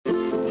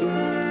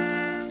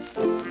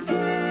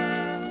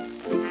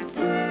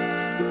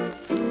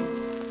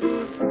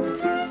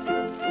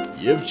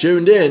You've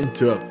tuned in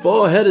to a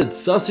four-headed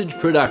sausage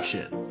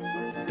production.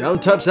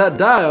 Don't touch that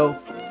dial.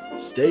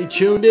 Stay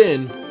tuned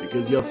in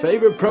because your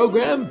favorite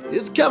program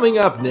is coming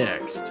up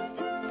next.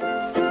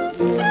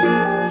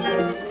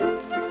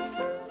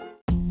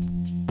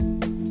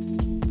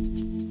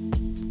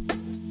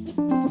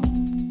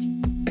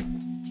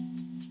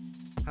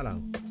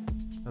 Hello,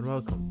 and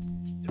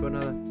welcome to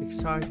another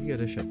exciting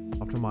edition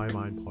of the My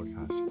Mind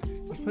podcast.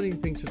 There's plenty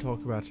of things to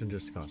talk about and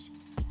discuss,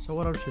 so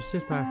why don't you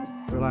sit back,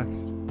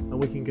 relax, and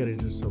we can get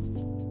into some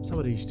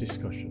of these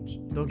discussions.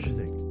 Don't you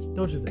think?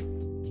 Don't you think?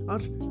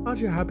 Aren't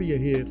you happy you're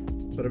here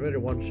for a very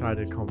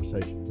one-sided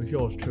conversation with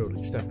yours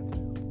truly, Stephen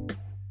Taylor?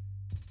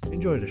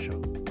 Enjoy the show.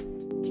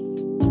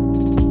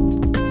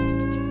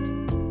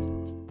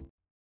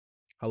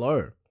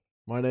 Hello,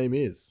 my name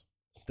is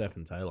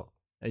Stephen Taylor,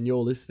 and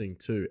you're listening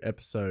to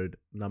episode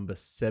number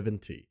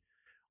 70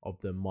 of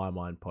the My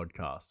Mind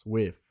podcast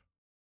with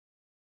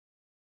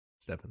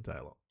Stephen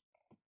Taylor.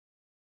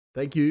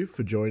 Thank you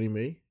for joining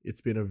me.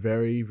 It's been a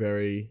very,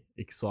 very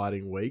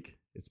exciting week.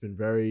 It's been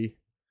good.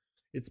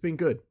 It's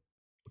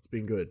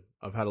been good.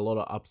 I've had a lot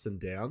of ups and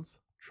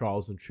downs,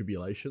 trials and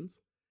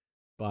tribulations,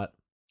 but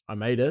I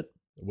made it.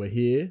 We're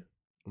here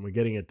and we're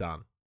getting it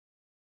done.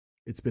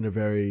 It's been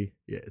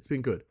it's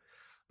been good.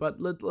 But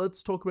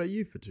let's talk about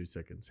you for 2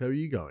 seconds. How are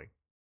you going?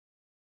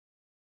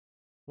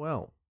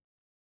 Well,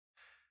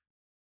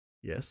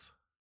 yes.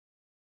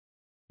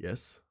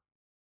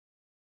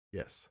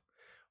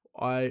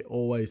 I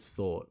always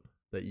thought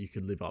that you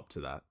could live up to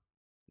that.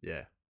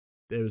 Yeah.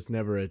 There was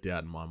never a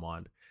doubt in my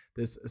mind.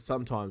 There's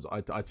sometimes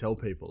I tell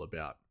people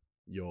about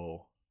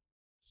your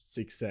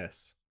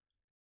success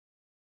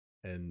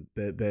and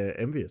they're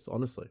envious,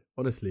 honestly.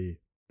 Honestly,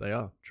 they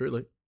are,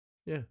 truly.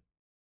 Yeah.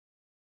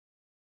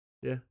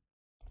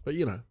 But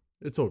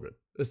it's all good.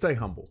 Stay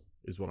humble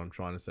is what I'm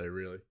trying to say,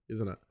 really,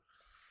 isn't it?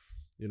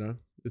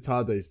 It's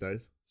hard these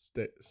days.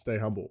 Stay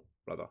humble,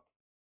 brother.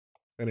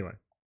 Anyway,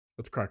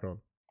 let's crack on.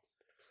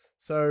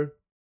 So,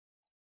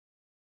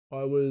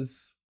 I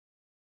was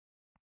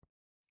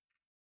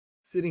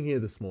sitting here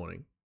this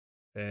morning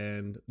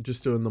and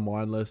just doing the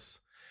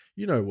mindless,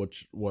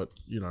 what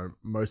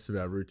most of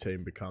our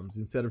routine becomes.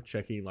 Instead of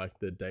checking like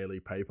the daily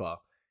paper,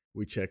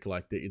 we check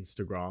like the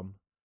Instagram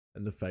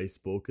and the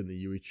Facebook and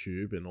the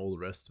YouTube and all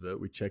the rest of it.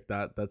 We check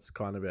that. That's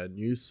kind of our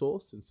news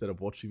source. Instead of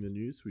watching the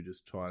news, we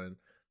just try and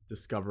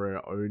discover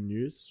our own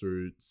news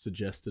through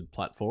suggested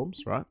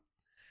platforms, right?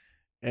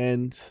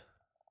 And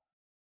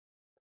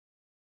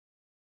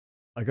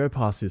I go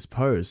past this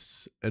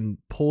post and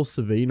Paul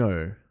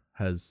Savino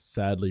has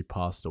sadly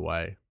passed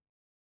away.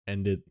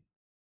 And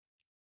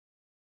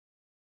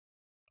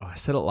I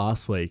said it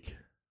last week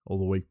or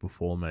the week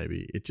before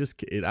maybe. It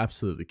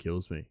absolutely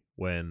kills me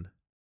when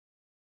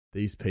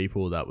these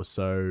people that were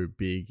so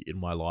big in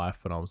my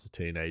life when I was a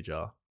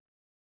teenager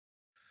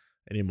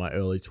and in my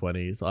early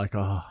 20s,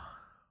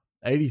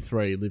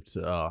 83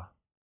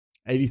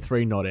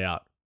 not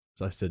out,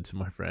 as I said to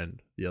my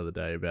friend the other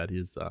day about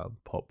his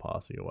pop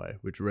passing away,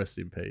 which rest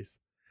in peace.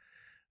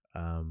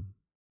 I'm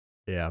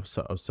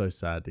so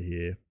sad to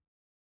hear.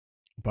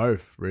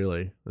 Both,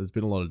 really. There's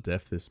been a lot of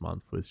death this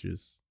month, which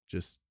is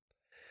just,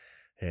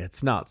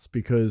 it's nuts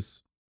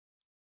because,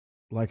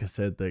 like I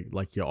said,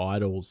 your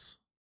idols,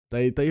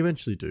 they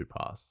eventually do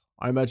pass.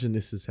 I imagine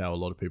this is how a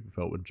lot of people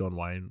felt when John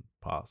Wayne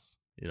passed,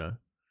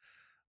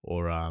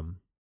 or I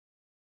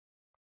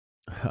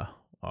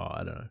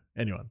don't know.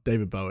 Anyway,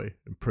 David Bowie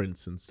and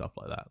Prince and stuff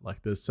like that.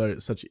 Like, there's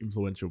such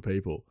influential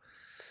people.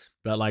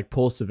 But like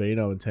Paul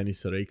Savino and Tony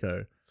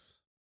Sirico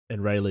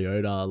and Ray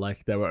Liotta,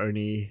 like they were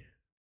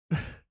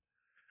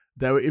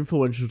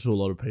influential to a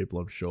lot of people,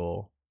 I'm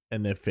sure,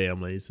 and their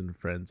families and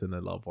friends and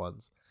their loved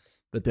ones.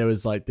 But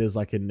there's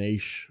a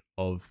niche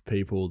of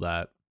people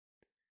that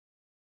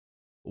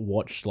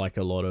watched like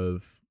a lot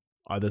of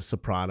either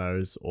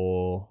Sopranos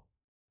or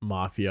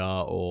Mafia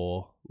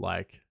or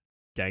like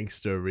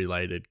gangster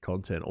related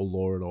content or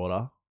Law and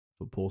Order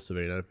for Paul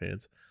Savino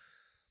fans,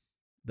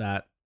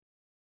 that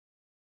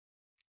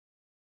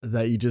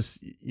you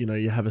just,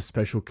 you have a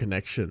special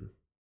connection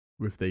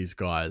with these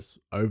guys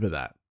over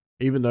that,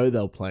 even though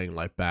they're playing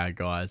like bad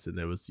guys and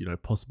there was,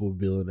 possible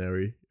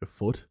villainy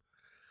afoot.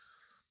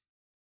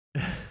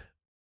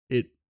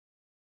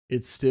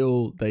 It's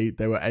still, they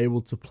were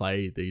able to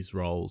play these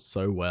roles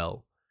so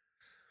well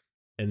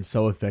and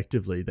so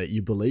effectively that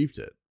you believed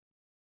it.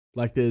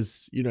 Like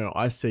there's,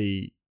 I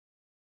see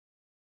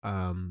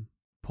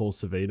Paul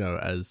Savino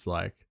as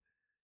like,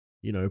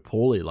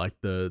 Paulie, like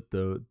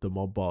the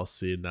mob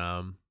boss in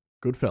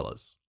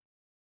Goodfellas.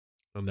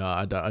 And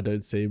I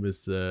don't see him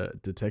as a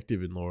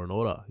detective in Law and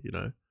Order,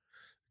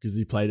 because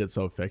he played it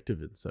so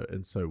effective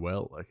and so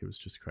well. Like it was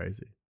just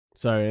crazy.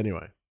 So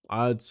anyway,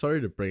 I'm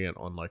sorry to bring it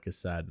on like a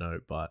sad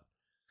note, but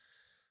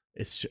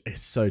it's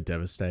so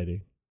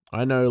devastating.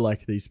 I know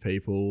like these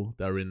people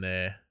that were in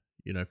their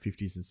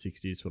 50s and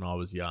 60s when I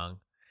was young,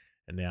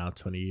 and now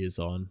 20 years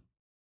on,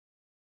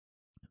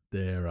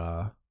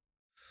 they're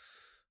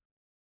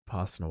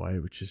passing away,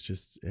 which is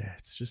just,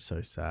 it's just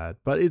so sad.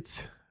 But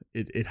it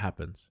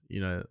happens.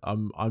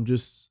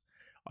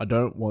 I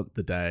don't want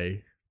the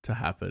day to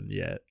happen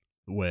yet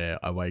where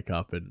I wake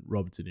up and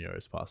Robert De Niro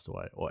has passed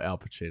away, or Al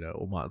Pacino,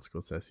 or Martin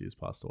Scorsese has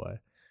passed away.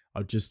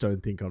 I just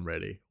don't think I'm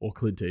ready. Or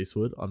Clint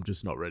Eastwood. I'm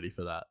just not ready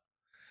for that.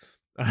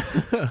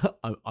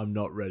 I'm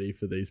not ready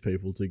for these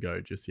people to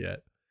go just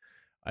yet.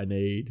 I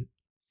need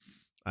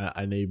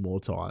more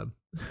time.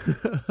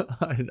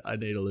 I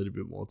need a little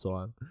bit more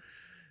time.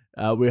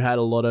 We had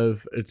a lot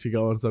of, to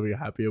go on something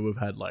happier, we've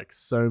had like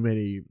so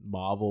many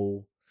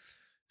Marvel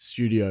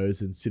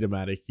Studios and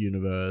cinematic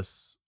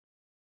universe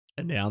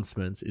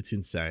announcements. It's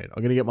insane.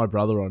 I'm gonna get my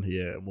brother on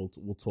here and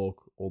we'll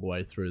talk all the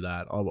way through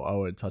that. I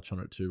won't touch on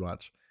it too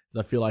much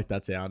because I feel like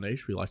that's our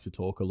niche. We like to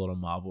talk a lot of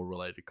Marvel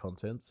related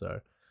content, so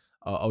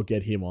I'll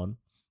get him on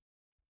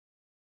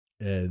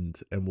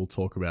and we'll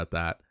talk about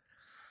that.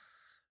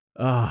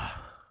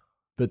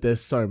 But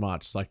there's so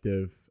much. Like,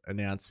 they've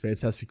announced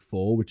Fantastic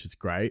Four, which is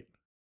great.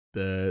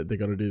 They're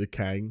gonna do the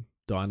Kang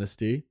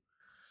Dynasty.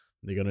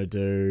 They're gonna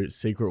do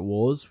Secret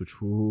Wars, which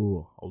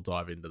I'll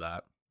dive into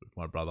that with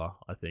my brother,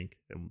 I think,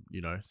 and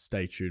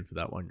stay tuned for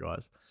that one,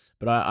 guys.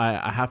 But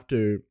I have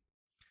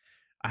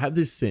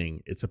this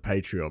thing. It's a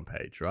Patreon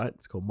page, right?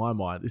 It's called My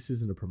Mind. This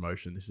isn't a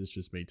promotion. This is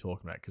just me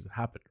talking about it because it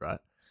happened, right?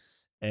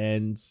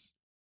 And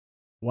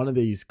one of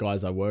these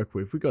guys I work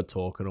with, we got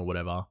talking or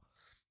whatever,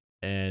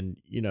 and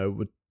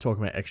we're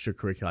talking about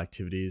extracurricular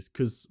activities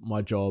because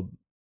my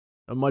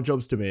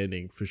job's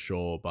demanding for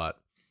sure, but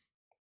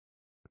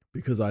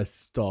because I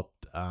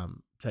stopped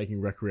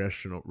taking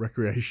recreational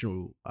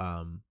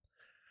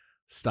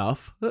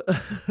stuff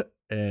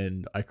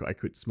and I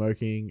quit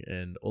smoking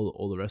and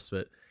all the rest of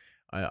it,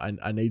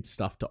 I need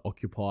stuff to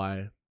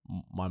occupy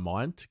my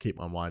mind, to keep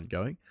my mind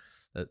going,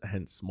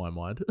 hence my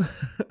mind.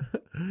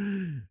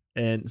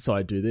 And so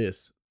I do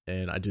this,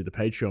 and I do the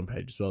Patreon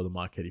page as well, the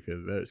Marketti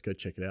Fever Votes. Go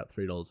check it out,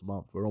 $3 a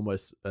month. We're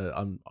almost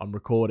I'm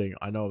recording.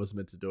 I know I was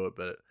meant to do it,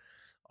 but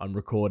I'm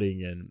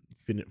recording and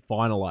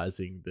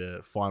finalizing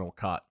the final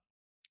cut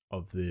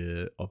of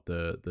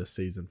the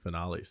season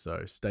finale.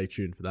 So stay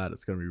tuned for that.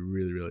 It's going to be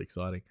really, really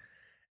exciting.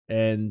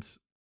 And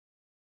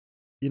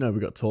we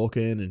got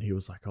talking, and he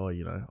was like, "Oh,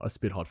 I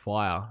spit hot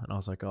fire," and I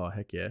was like, "Oh,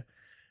 heck yeah!"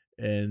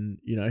 And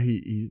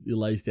he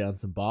lays down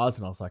some bars,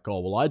 and I was like, "Oh,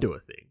 well, I do a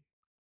thing,"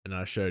 and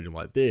I showed him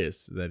like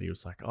this. And then he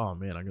was like, "Oh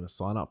man, I'm going to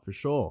sign up for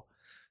sure."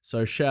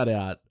 So shout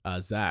out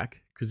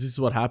Zach, because this is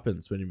what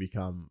happens when you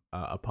become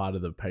a part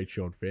of the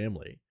Patreon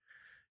family.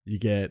 You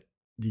get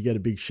a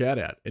big shout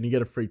out, and you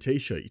get a free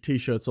t-shirt. Your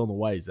t-shirt's on the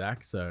way,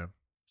 Zach. So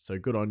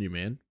good on you,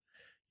 man.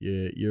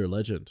 You're a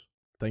legend.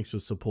 Thanks for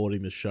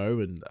supporting the show,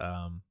 and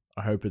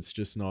I hope it's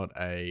just not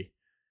a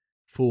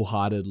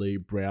full-heartedly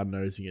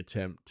brown-nosing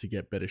attempt to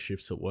get better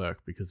shifts at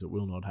work, because it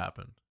will not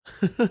happen.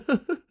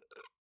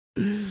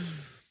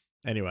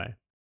 Anyway,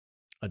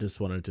 I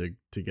just wanted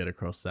to get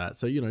across that.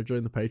 So,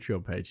 join the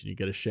Patreon page and you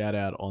get a shout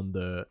out on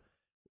the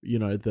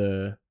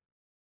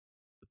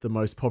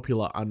most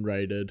popular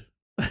unrated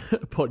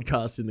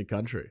podcast in the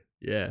country.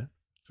 Yeah,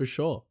 for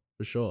sure.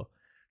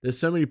 There's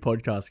so many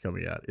podcasts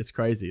coming out. It's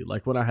crazy.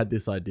 Like, when I had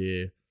this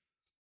idea,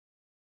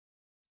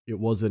 it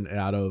wasn't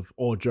out of,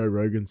 Joe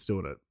Rogan's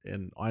doing it,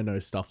 and I know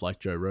stuff like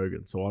Joe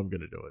Rogan, so I'm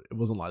going to do it. It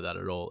wasn't like that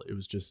at all. It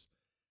was just,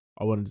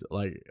 I wanted to,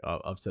 like,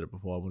 I've said it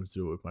before, I wanted to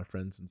do it with my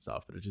friends and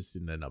stuff, but it just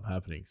didn't end up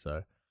happening.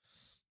 So,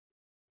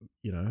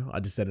 I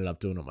just ended up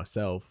doing it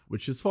myself,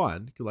 which is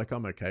fine. Like,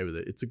 I'm okay with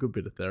it. It's a good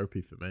bit of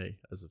therapy for me,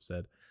 as I've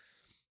said.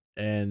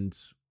 And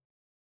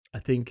I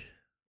think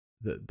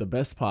the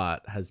best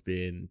part has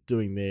been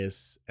doing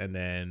this and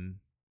then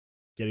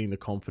getting the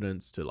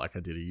confidence to, like, I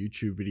did a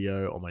YouTube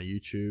video on my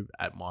YouTube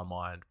at My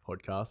Mind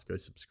Podcast. Go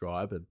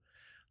subscribe and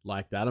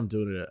like that. I'm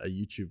doing a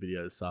YouTube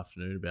video this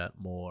afternoon about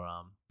more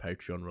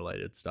Patreon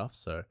related stuff,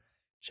 so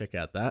check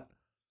out that.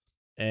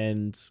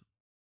 And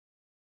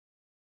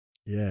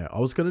yeah, I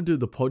was gonna do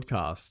the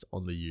podcast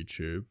on the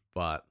YouTube,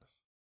 but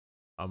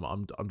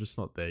I'm just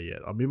not there yet.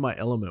 I'm in my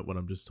element when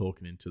I'm just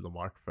talking into the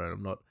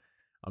microphone.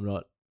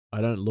 I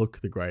don't look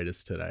the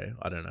greatest today.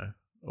 I don't know.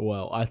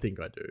 Well, I think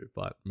I do,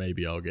 but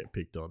maybe I'll get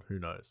picked on. Who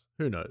knows?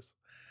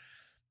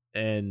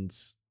 And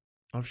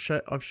I've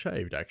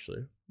shaved,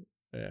 actually.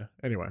 Yeah.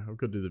 Anyway, I've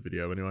got to do the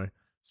video anyway.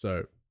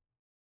 So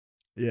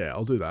yeah,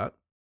 I'll do that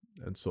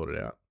and sort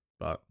it out.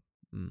 But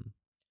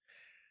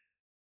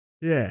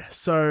yeah,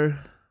 so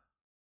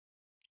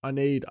I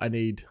need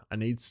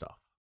stuff.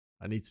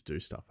 I need to do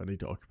stuff. I need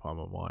to occupy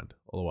my mind.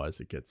 Otherwise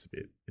it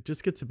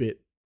just gets a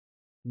bit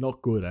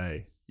not good,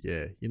 eh?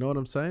 Yeah. You know what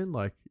I'm saying?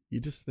 Like, you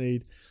just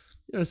need,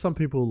 some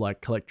people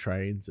like collect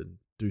trains and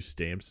do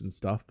stamps and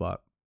stuff,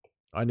 but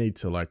I need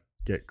to, like,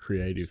 get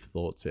creative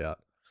thoughts out.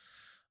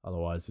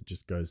 Otherwise it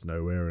just goes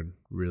nowhere and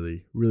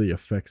really, really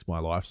affects my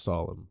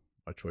lifestyle and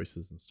my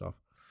choices and stuff.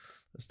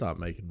 I start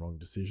making wrong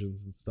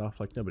decisions and stuff.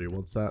 Like, nobody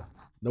wants that.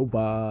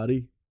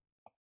 Nobody.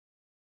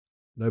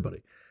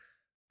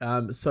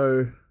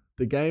 So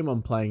the game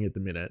I'm playing at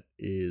the minute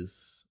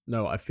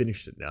I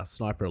finished it now.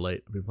 Sniper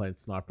Elite. I've been playing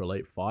Sniper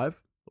Elite 5,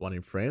 the one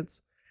in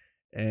France.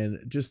 And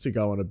just to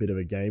go on a bit of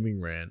a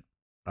gaming rant,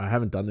 I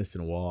haven't done this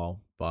in a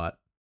while, but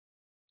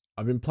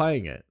I've been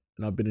playing it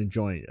and I've been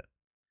enjoying it.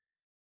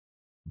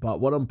 But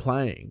what I'm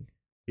playing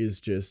is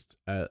just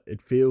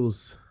it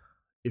feels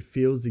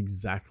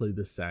exactly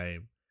the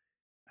same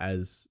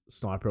as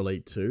Sniper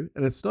Elite 2,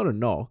 and it's not a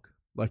knock.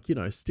 Like,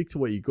 stick to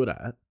what you're good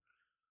at.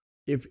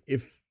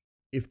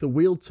 If the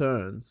wheel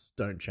turns,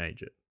 don't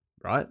change it,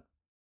 right?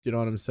 Do you know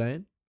what I'm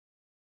saying?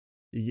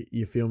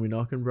 You feel me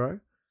knocking, bro?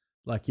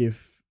 Like,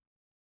 if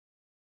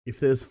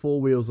there's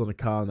four wheels on a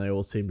car and they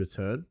all seem to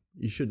turn,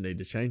 you shouldn't need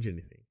to change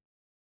anything,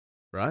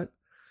 right?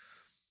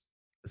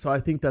 So I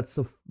think that's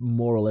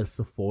more or less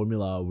the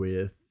formula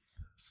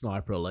with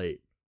Sniper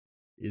Elite,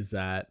 is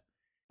that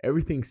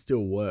everything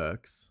still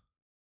works,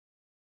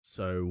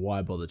 so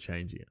why bother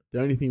changing it?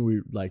 The only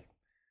thing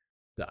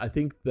I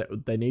think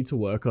that they need to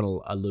work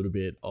on a little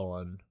bit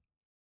on,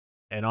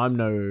 and I'm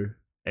no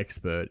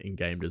expert in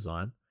game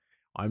design.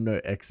 I'm no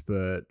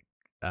expert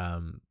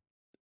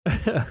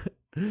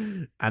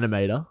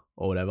animator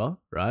or whatever,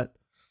 right?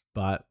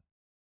 But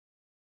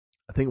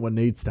I think what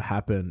needs to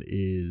happen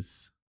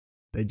is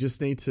they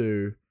just need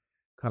to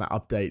kind of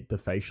update the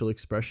facial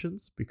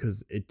expressions,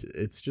 because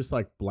it's just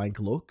like blank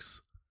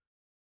looks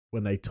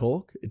when they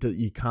talk.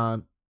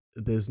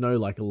 There's no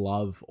like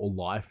love or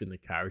life in the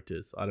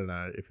characters. I don't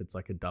know if it's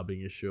like a dubbing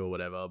issue or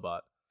whatever,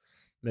 but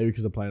maybe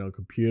because I'm playing on a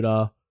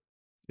computer,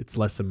 it's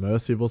less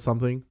immersive or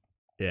something.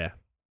 Yeah,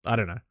 I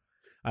don't know.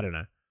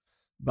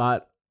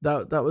 But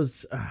that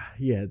was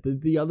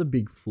The other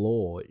big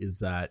flaw is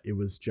that it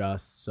was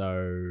just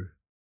so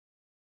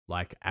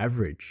like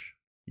average.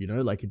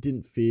 Like, it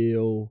didn't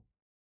feel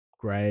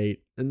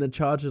great, and they're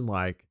charging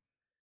like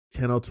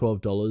 $10 or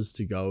 $12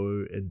 to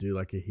go and do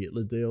like a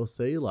Hitler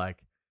DLC.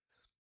 Like,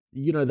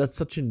 that's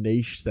such a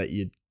niche that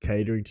you're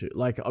catering to.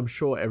 Like, I'm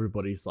sure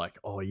everybody's like,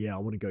 oh yeah, I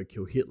want to go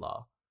kill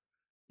Hitler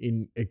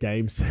in a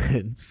game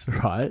sense,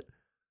 right?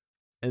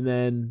 And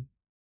then,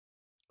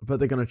 but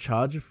they're going to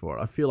charge you for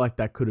it. I feel like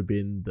that could have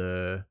been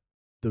the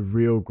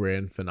real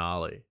grand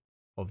finale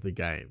of the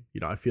game.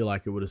 I feel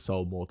like it would have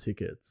sold more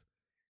tickets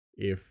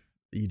if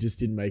you just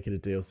didn't make it a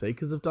DLC,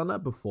 because I've done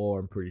that before.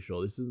 I'm pretty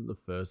sure this isn't the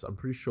first. I'm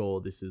pretty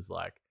sure this is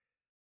like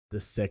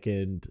the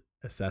second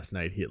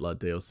Assassinate Hitler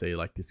DLC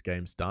like this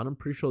game's done. I'm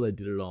pretty sure they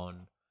did it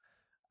on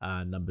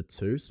number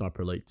 2,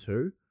 Sniper Elite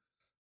 2,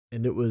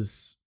 and it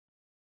was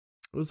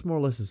more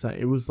or less the same.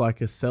 It was like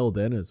a sell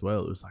then as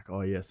well. It was like,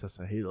 oh yeah,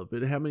 Assassinate Hitler.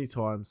 But how many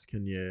times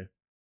can you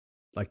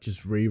like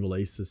just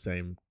re-release the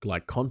same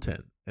like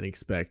content and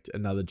expect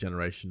another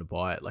generation to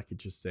buy it? Like, it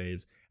just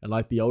seems, and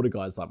like the older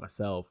guys like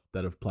myself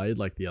that have played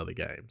like the other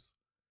games,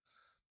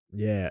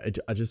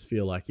 I just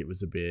feel like it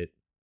was a bit,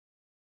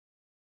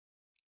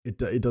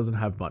 it doesn't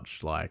have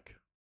much like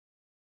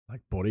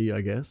body,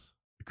 I guess,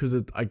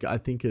 because I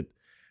think it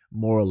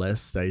more or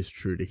less stays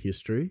true to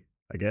history,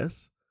 I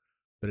guess,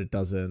 but it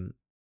doesn't,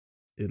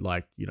 it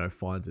like,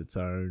 finds its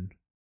own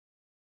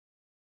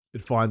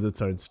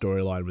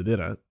storyline within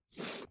it,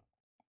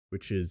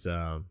 which is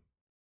like,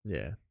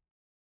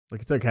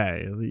 it's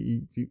okay.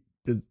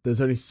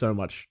 There's only so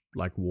much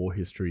like war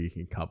history you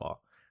can cover.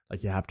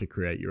 Like, you have to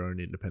create your own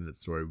independent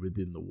story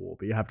within the war,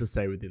 but you have to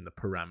stay within the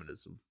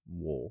parameters of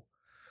war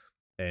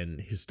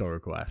and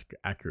historical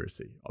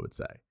accuracy, I would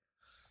say.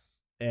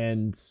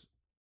 And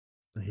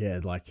yeah,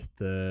 like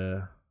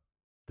the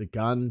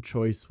gun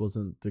choice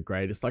wasn't the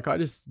greatest. Like, I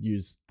just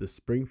used the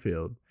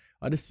Springfield.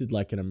 I just did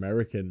like an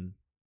American,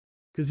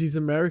 because he's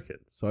American,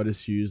 so I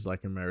just used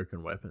like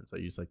American weapons. I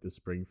used like the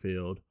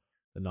Springfield,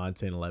 the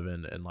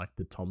 1911, and like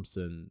the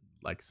Thompson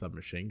like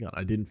submachine gun.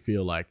 I didn't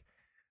feel like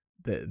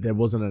there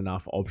wasn't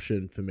enough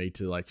option for me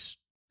to like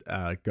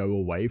go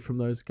away from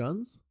those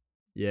guns.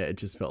 Yeah, it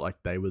just felt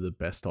like they were the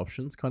best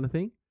options, kind of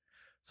thing.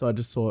 So I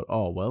just thought,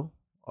 oh well,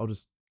 I'll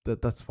just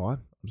that's fine.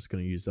 I'm just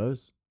gonna use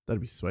those. That'd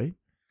be sweet.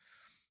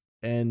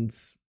 And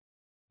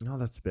no,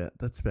 that's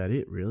about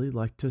it, really.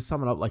 Like, to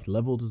sum it up, like,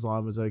 level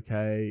design was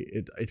okay.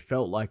 It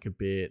felt like a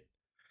bit,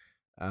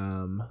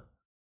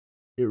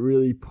 it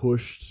really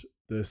pushed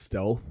the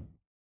stealth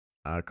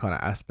kind of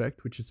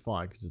aspect, which is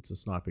fine because it's a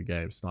sniper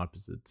game.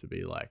 Snipers are to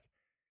be like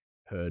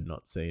heard,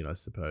 not seen, I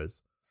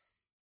suppose.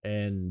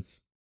 And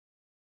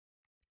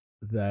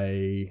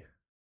they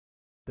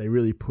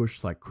really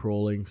pushed like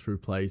crawling through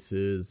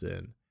places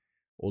and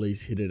all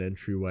these hidden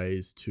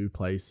entryways to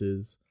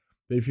places.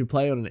 But if you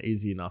play on an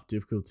easy enough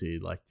difficulty,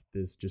 like,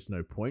 there's just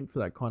no point for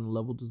that kind of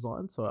level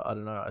design. So I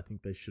don't know. I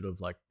think they should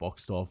have like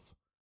boxed off.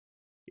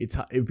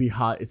 It'd be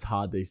hard. It's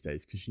hard these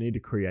days because you need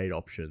to create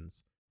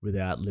options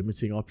without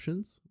limiting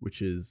options,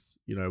 which is,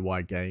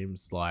 why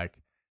games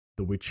like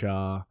The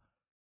Witcher,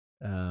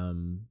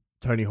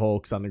 Tony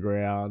Hawk's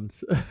Underground,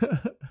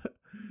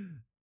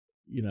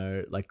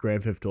 like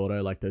Grand Theft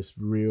Auto, like those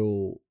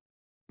real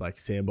like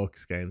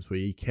sandbox games where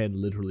you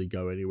can literally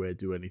go anywhere,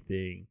 do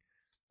anything,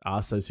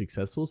 are so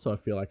successful. So I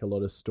feel like a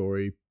lot of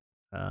story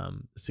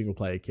single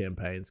player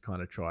campaigns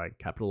kind of try and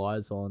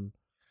capitalize on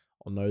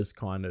those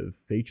kind of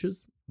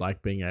features,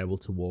 like being able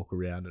to walk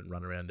around and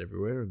run around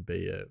everywhere and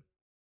be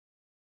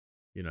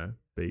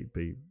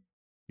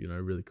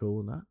really cool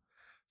in that.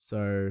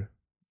 So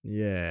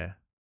yeah,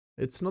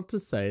 it's not to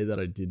say that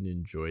I didn't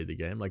enjoy the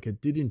game. Like, I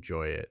did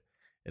enjoy it.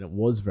 and it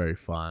was very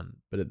fun.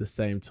 But at the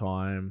same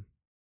time,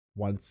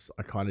 once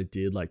I kind of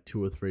did like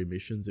 2 or 3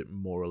 missions, it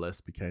more or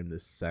less became the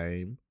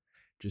same,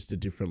 just a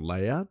different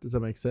layout. Does that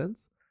make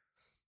sense?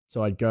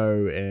 So I'd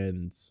go,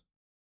 and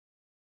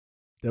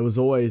there was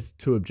always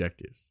 2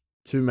 objectives,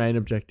 2 main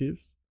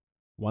objectives,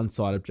 1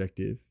 side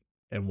objective,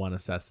 and 1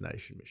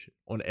 assassination mission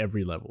on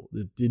every level.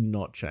 It did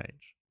not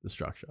change the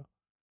structure.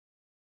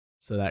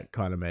 So that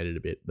kind of made it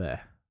a bit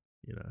there,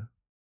 you know,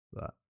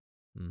 but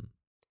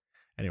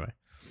anyway.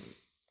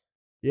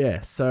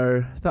 Yeah,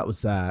 so that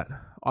was that.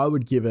 I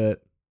would give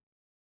it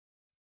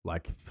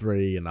like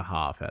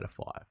 3.5 out of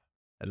 5.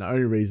 And the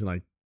only reason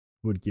I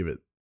would give it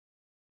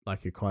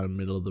like a kind of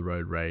middle of the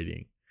road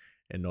rating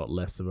and not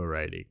less of a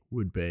rating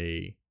would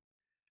be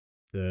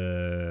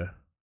the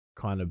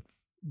kind of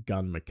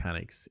gun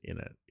mechanics in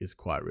it is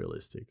quite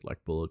realistic,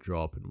 like bullet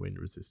drop and wind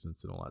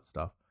resistance and all that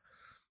stuff.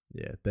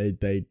 Yeah, they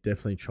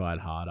definitely tried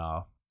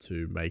harder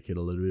to make it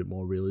a little bit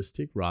more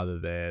realistic rather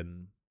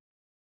than,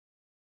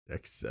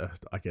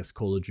 I guess,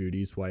 Call of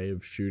Duty's way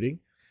of shooting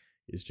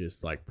is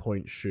just like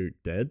point, shoot,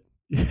 dead.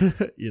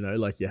 You know,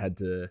 like you had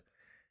to,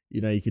 you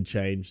know, you could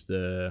change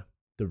the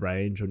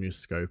range on your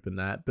scope and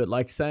that. But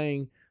like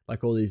saying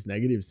like all these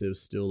negatives, there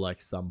was still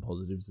like some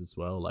positives as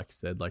well. Like I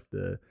said, like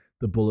the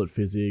bullet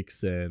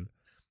physics and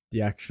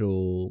the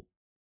actual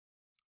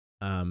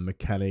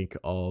mechanic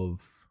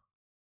of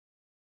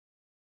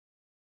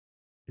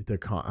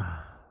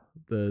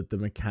the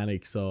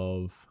mechanics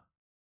of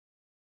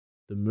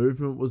the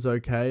movement was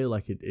okay.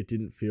 Like it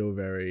didn't feel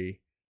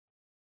very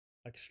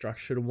like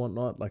structured and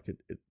whatnot. Like it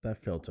that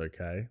felt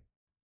okay.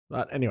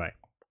 But anyway,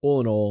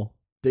 all in all,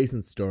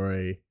 decent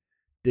story,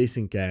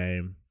 decent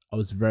game. I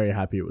was very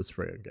happy it was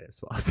free on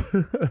Games Pass.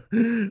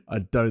 I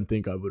don't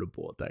think I would have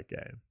bought that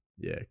game.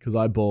 Yeah, because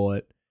I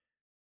bought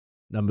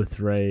number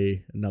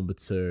 3 and number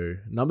 2.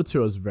 Number 2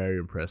 I was very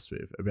impressed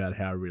with about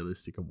how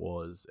realistic it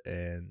was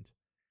and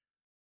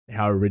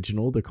how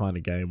original the kind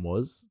of game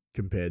was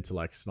compared to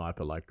like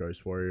Sniper, like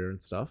Ghost Warrior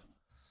and stuff.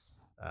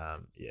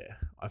 Yeah,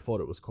 I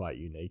thought it was quite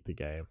unique, the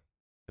game.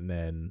 And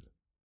then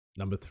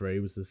number 3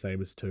 was the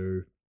same as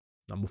 2.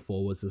 Number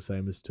 4 was the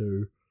same as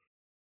 2.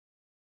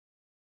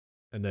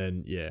 And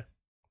then, yeah,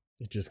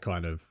 it just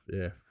kind of,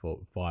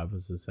 5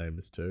 was the same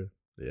as 2.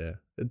 Yeah,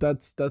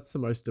 that's the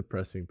most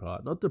depressing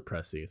part. Not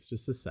depressing, it's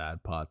just a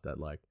sad part that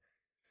like,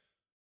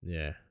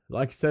 yeah,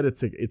 like I said,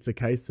 it's a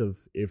case of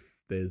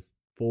if there's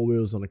 4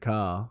 wheels on a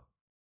car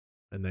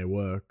and they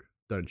work,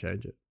 don't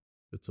change it.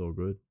 It's all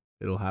good.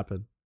 It'll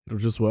happen. It'll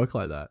just work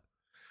like that.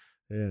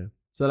 Yeah.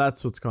 So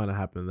that's what's kind of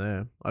happened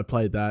there. I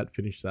played that,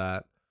 finished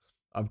that.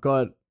 I've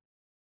got,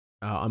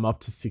 I'm up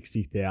to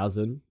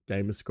 60,000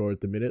 gamer score at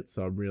the minute.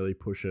 So I'm really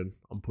pushing.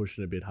 I'm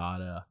pushing a bit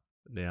harder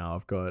now.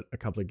 I've got a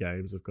couple of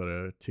games I've got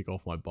to tick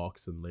off my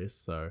box and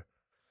list. So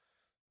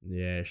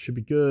yeah, should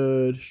be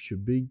good.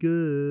 Should be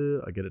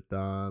good. I get it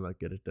done. I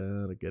get it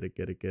done. I get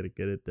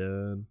it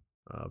done.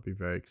 I'll be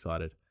very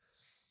excited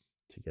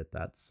to get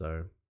that.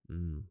 So,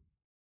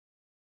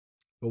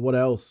 But what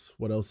else?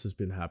 What else has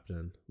been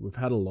happening? We've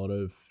had a lot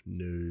of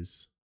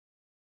news.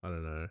 I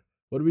don't know.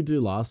 What did we do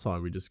last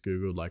time? We just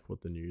Googled like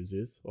what the news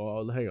is.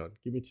 Oh, hang on.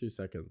 Give me 2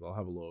 seconds. I'll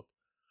have a look.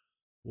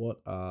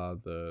 What are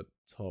the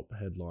top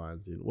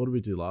headlines in? What did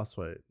we do last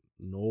week?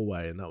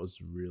 Norway, and that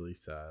was really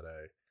sad,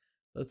 eh?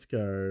 Let's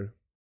go.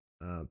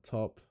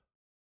 Top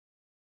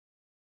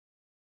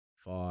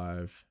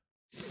 5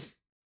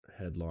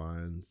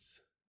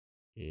 headlines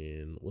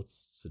in what's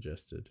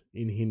suggested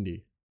in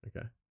Hindi.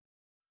 Okay.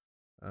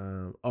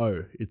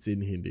 Oh, it's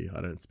in Hindi.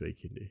 I don't speak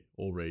Hindi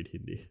or read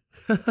Hindi.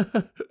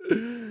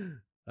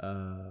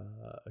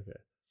 Okay.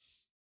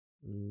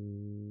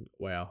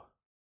 Wow.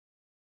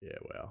 Yeah,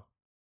 wow.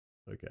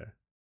 Okay.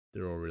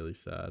 They're all really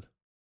sad.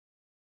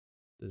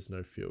 There's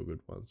no feel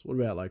good ones. What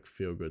about like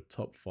feel good?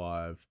 Top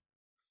 5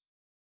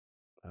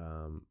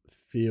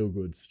 feel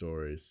good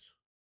stories.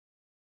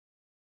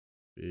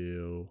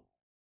 Feel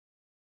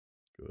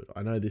good.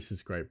 I know this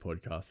is great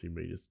podcasting,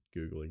 me just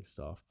Googling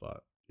stuff,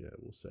 but yeah,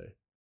 we'll see.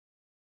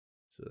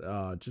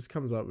 So it just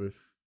comes up with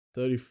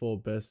 34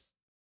 best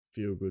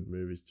feel good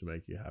movies to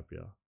make you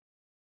happier.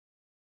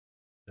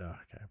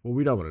 Okay. Well,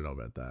 we don't want to know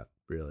about that,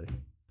 really.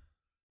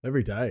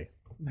 Every day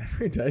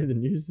the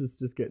news is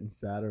just getting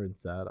sadder and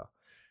sadder.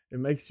 It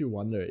makes you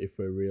wonder if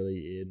we're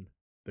really in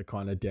the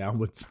kind of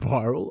downward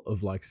spiral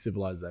of like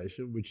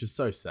civilization, which is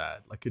so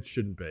sad. Like it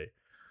shouldn't be.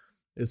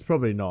 It's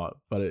probably not,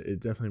 but it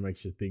definitely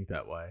makes you think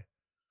that way.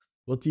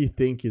 What do you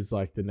think is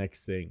like the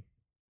next thing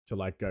to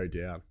like go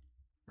down?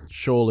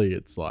 Surely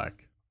it's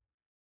like,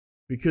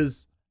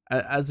 because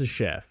as a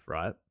chef,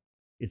 right,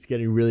 it's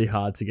getting really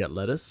hard to get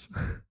lettuce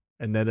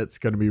and then it's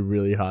going to be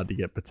really hard to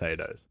get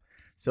potatoes.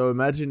 So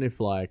imagine if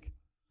like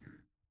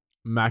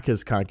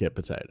Macca's can't get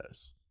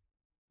potatoes,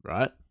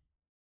 right?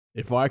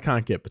 If I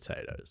can't get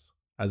potatoes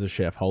as a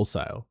chef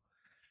wholesale,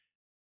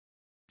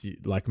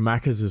 like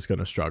Macca's is going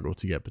to struggle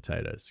to get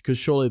potatoes because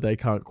surely they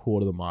can't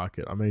quarter the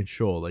market. I mean,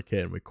 sure they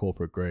can with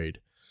corporate greed,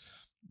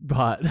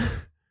 but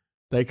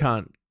they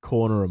can't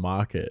corner a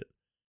market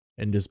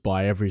and just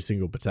buy every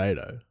single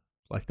potato.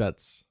 Like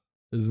there's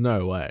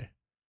no way.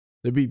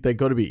 They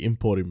got to be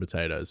importing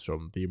potatoes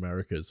from the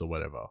Americas or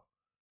whatever.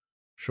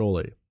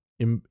 Surely.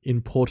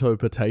 Importo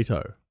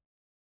potato,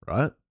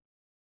 right?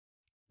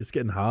 It's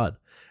getting hard.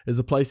 There's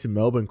a place in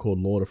Melbourne called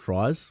Lord of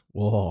Fries.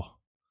 Whoa.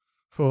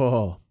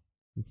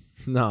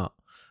 Nah,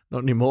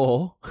 not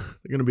anymore.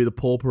 They're going to be the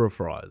pauper of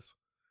fries.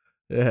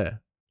 Yeah,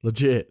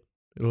 legit.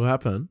 It'll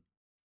happen.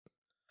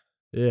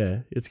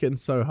 Yeah, it's getting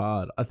so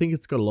hard. I think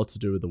it's got a lot to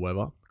do with the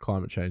weather,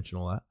 climate change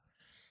and all that.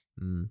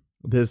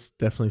 There's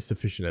definitely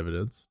sufficient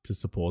evidence to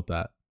support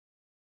that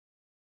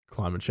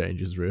climate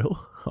change is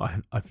real,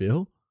 I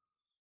feel.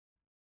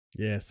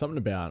 Yeah, something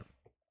about...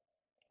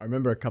 I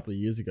remember a couple of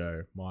years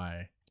ago,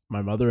 my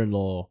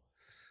mother-in-law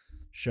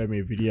showed me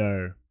a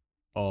video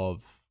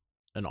of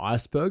an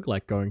iceberg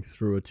like going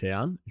through a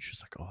town. And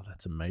she's like, oh,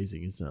 that's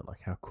amazing, isn't it?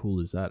 Like, how cool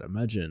is that?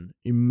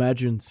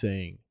 Imagine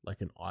seeing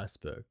like an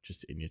iceberg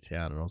just in your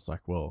town. And I was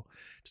like, well,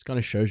 it just kind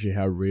of shows you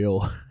how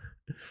real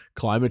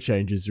climate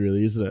change is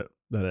really, isn't it?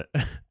 That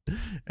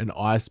an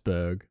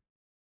iceberg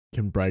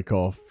can break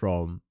off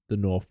from the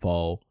North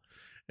Pole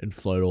and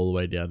float all the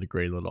way down to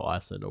Greenland or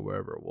Iceland or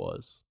wherever it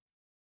was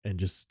and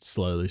just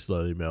slowly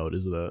melt,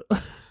 isn't it?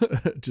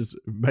 It just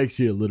makes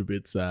you a little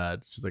bit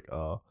sad. She's like,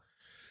 oh,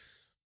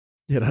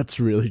 yeah, that's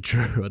really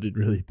true. I didn't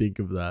really think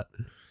of that.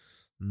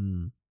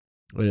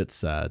 But it's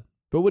sad.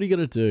 But what are you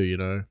going to do, you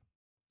know?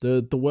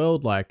 The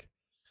world, like,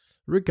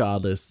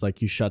 regardless,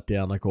 like, you shut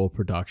down, like, all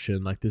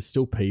production. Like, there's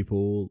still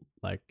people,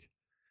 like,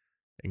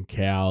 and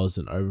cows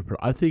and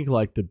I think,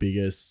 like,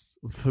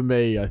 for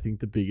me, I think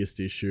the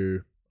biggest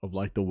issue of,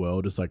 like, the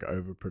world is, like,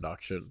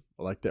 overproduction.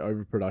 Like, the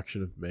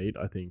overproduction of meat,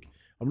 I think.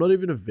 I'm not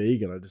even a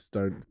vegan. I just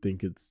don't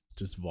think it's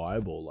just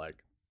viable.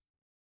 Like,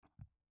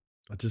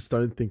 I just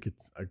don't think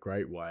it's a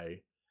great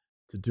way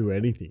to do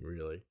anything,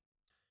 really.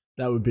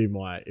 That would be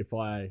if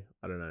I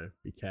don't know,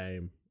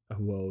 became a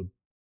world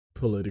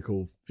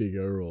political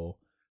figure or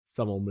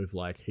someone with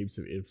like heaps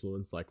of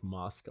influence like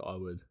Musk, I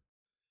would,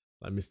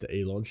 like Mr.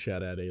 Elon,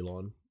 shout out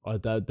Elon.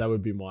 That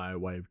would be my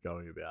way of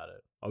going about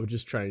it. I would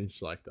just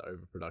change like the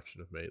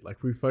overproduction of meat.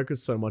 Like we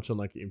focus so much on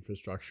like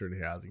infrastructure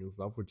and housing and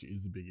stuff, which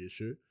is a big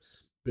issue.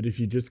 But if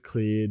you just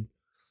cleared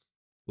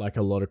like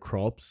a lot of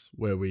crops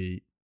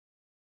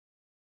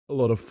a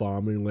lot of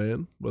farming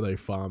land where they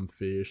farm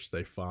fish,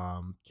 they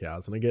farm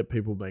cows, and I get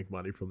people make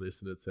money from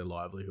this and it's their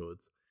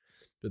livelihoods.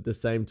 But at the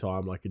same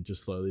time, like it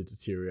just slowly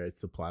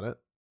deteriorates the planet.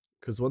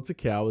 Because once a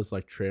cow is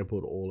like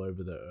trampled all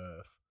over the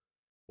earth,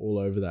 all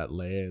over that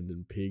land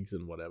and pigs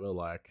and whatever,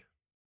 like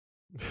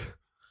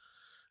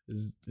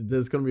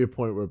there's going to be a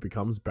point where it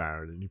becomes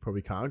barren and you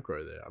probably can't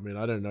grow there. I mean,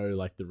 I don't know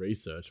like the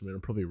research. I mean,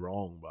 I'm probably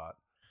wrong, but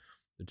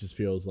it just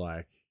feels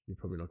like you're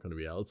probably not going to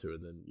be able to,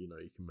 and then, you know,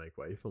 you can make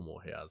way for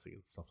more housing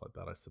and stuff like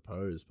that, I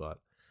suppose. But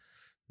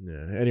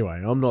yeah,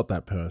 anyway, I'm not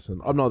that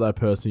person. I'm not that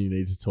person you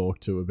need to talk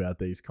to about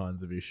these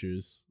kinds of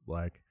issues.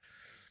 Like,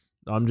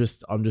 I'm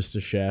just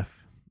a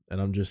chef,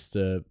 and I'm just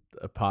a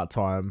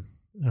part-time,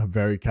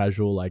 very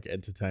casual, like,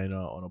 entertainer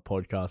on a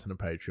podcast and a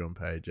Patreon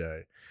page,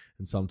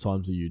 and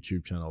sometimes a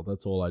YouTube channel.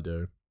 That's all I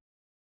do.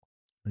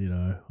 You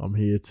know, I'm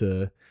here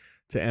to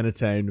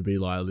entertain, to be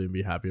lively and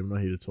be happy. I'm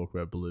not here to talk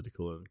about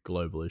political and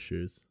global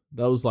issues.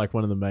 That was like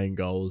one of the main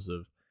goals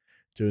of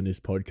doing this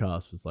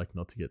podcast, was like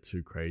not to get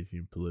too crazy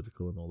and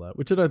political and all that,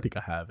 which I don't think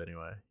I have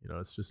anyway. You know,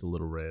 it's just a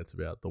little rant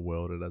about the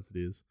world and as it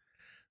is,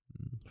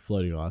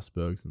 floating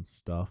icebergs and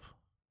stuff.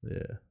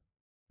 Yeah.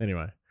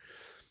 Anyway,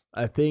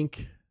 I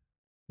think,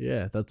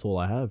 yeah, that's all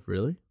I have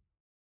really.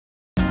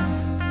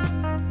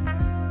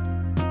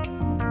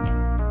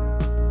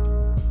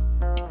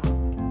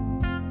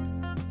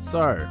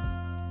 So,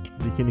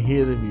 you can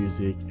hear the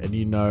music and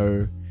you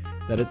know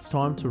that it's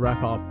time to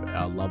wrap up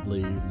our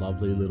lovely,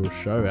 lovely little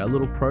show, our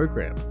little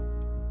program.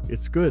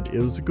 It's good. It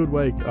was a good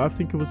way. I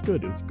think it was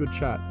good. It was a good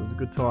chat. It was a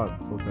good time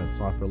talking about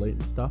Sniper Elite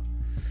and stuff.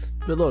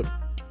 But look,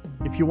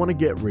 if you want to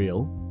get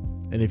real,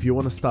 and if you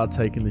want to start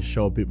taking this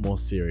show a bit more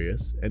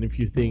serious, and if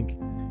you think,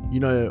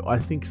 you know, I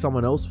think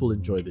someone else will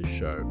enjoy this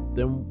show,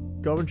 then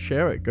go and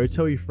share it. Go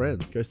tell your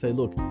friends. Go say,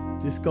 look,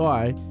 this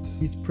guy,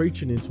 he's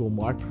preaching into a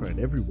microphone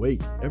every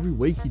week. Every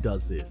week he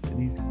does this, and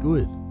he's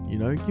good. You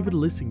know, give it a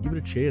listen, give it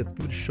a chance,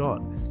 give it a shot.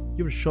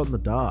 Give it a shot in the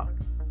dark.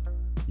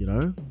 You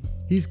know,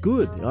 he's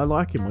good. I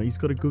like him. He's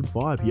got a good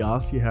vibe. He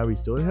asks you how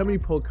he's doing. How many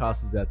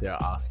podcasters out there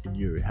are asking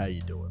you how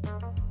you doing?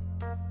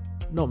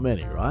 Not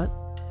many, right?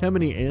 How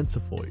many answer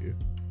for you?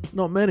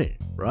 Not many,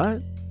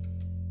 right?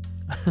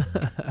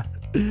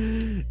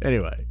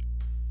 Anyway,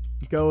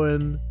 go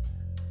and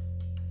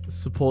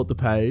support the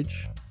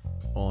page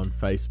on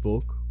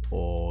Facebook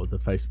or the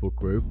Facebook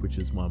group, which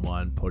is My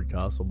Mind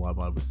Podcast, or My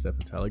Mind with Stephen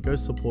Taylor. Go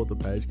support the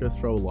page. Go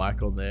throw a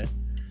like on there.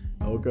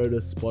 Or go to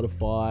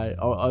Spotify.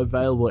 I'm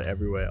available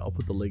everywhere. I'll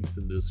put the links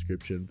in the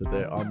description.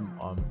 But I'm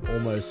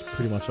almost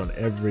pretty much on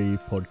every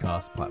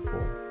podcast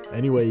platform.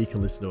 Anywhere you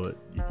can listen to it,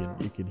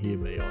 you can hear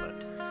me on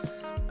it.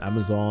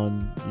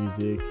 Amazon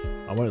Music.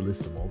 I won't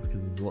list them all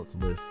because there's a lot to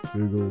list.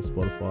 Google,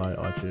 Spotify,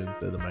 iTunes.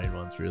 They're the main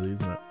ones, really,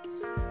 isn't it?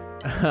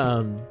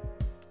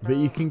 But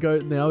you can go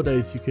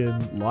nowadays. You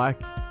can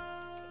like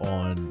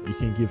you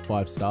can give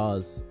 5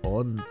 stars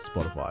on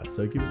Spotify.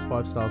 So give us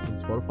 5 stars on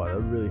Spotify. That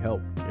would really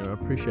help. You know, I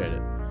appreciate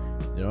it.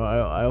 You know,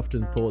 I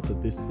often thought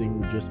that this thing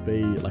would just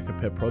be like a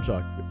pet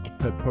project.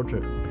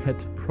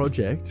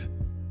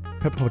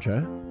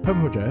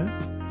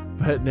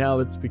 But now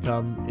it's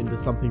become into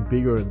something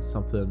bigger and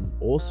something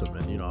awesome.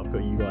 And, you know, I've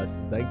got you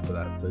guys to thank for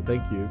that. So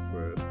thank you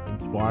for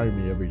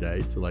inspiring me every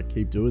day to like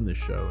keep doing this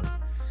show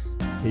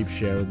and keep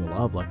sharing the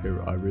love. Like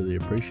I really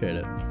appreciate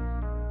it.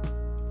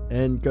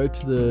 And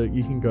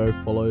you can go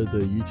follow the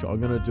YouTube. I'm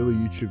going to do a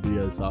YouTube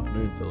video this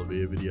afternoon. So there'll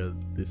be a video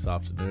this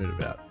afternoon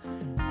about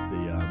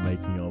the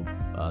making of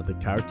the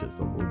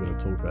characters. We're going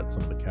to talk about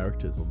some of the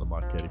characters on the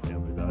Marchetti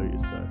Family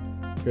Values. So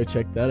go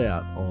check that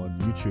out on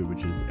YouTube,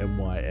 which is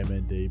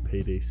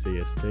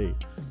MYMNDPDCST.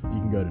 You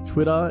can go to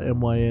Twitter,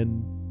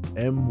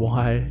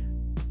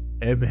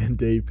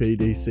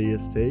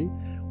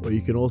 MYMNDPDCST, or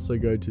you can also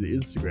go to the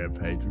Instagram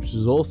page, which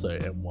is also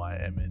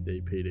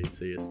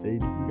MYMNDPDCST. You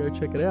can go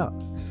check it out.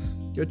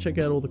 Go check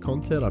out all the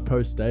content I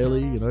post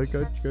daily. You know,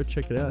 go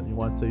check it out, and you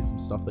might see some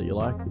stuff that you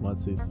like. You might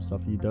see some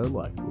stuff you don't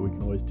like. But we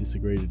can always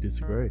disagree to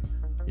disagree.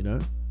 You know,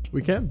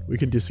 we can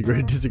disagree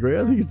to disagree.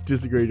 I think it's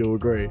disagree to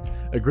agree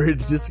to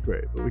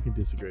disagree, but we can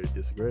disagree to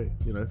disagree.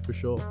 You know, for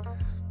sure.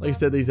 Like I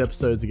said, these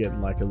episodes are getting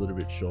like a little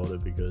bit shorter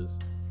because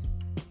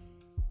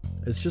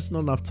it's just not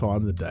enough time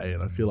in the day,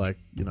 and I feel like,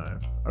 you know,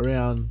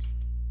 around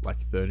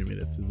like 30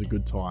 minutes is a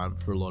good time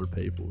for a lot of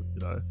people. You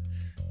know.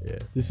 Yeah,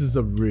 this is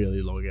a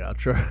really long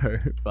outro,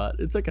 but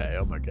it's okay.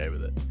 I'm okay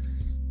with it.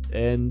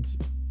 And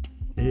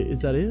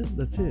is that it?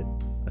 That's it,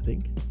 I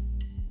think.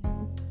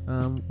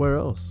 Where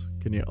else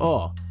can you?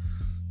 Oh,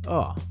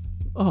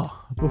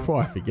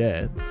 before I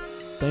forget,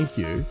 thank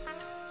you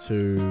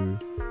to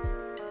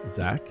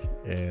Zach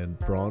and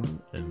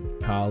Bron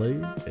and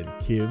Carly and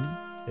Kim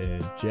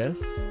and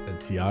Jess and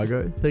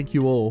Tiago. Thank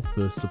you all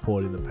for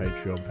supporting the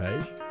Patreon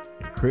page.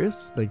 And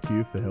Chris, thank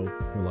you for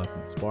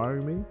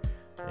inspiring me.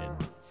 And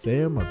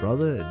Sam, my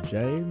brother, and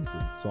James,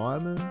 and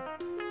Simon,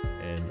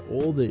 and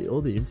all the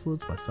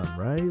influence, my son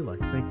Ray. Like,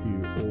 thank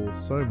you all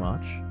so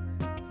much.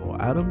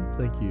 For Adam,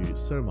 thank you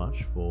so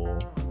much for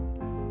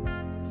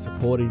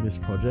supporting this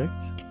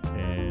project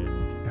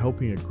and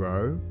helping it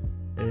grow.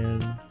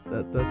 And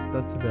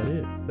that's about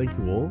it. Thank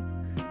you all,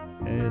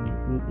 and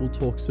we'll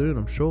talk soon,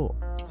 I'm sure.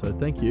 So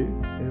thank you,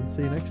 and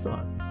see you next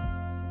time.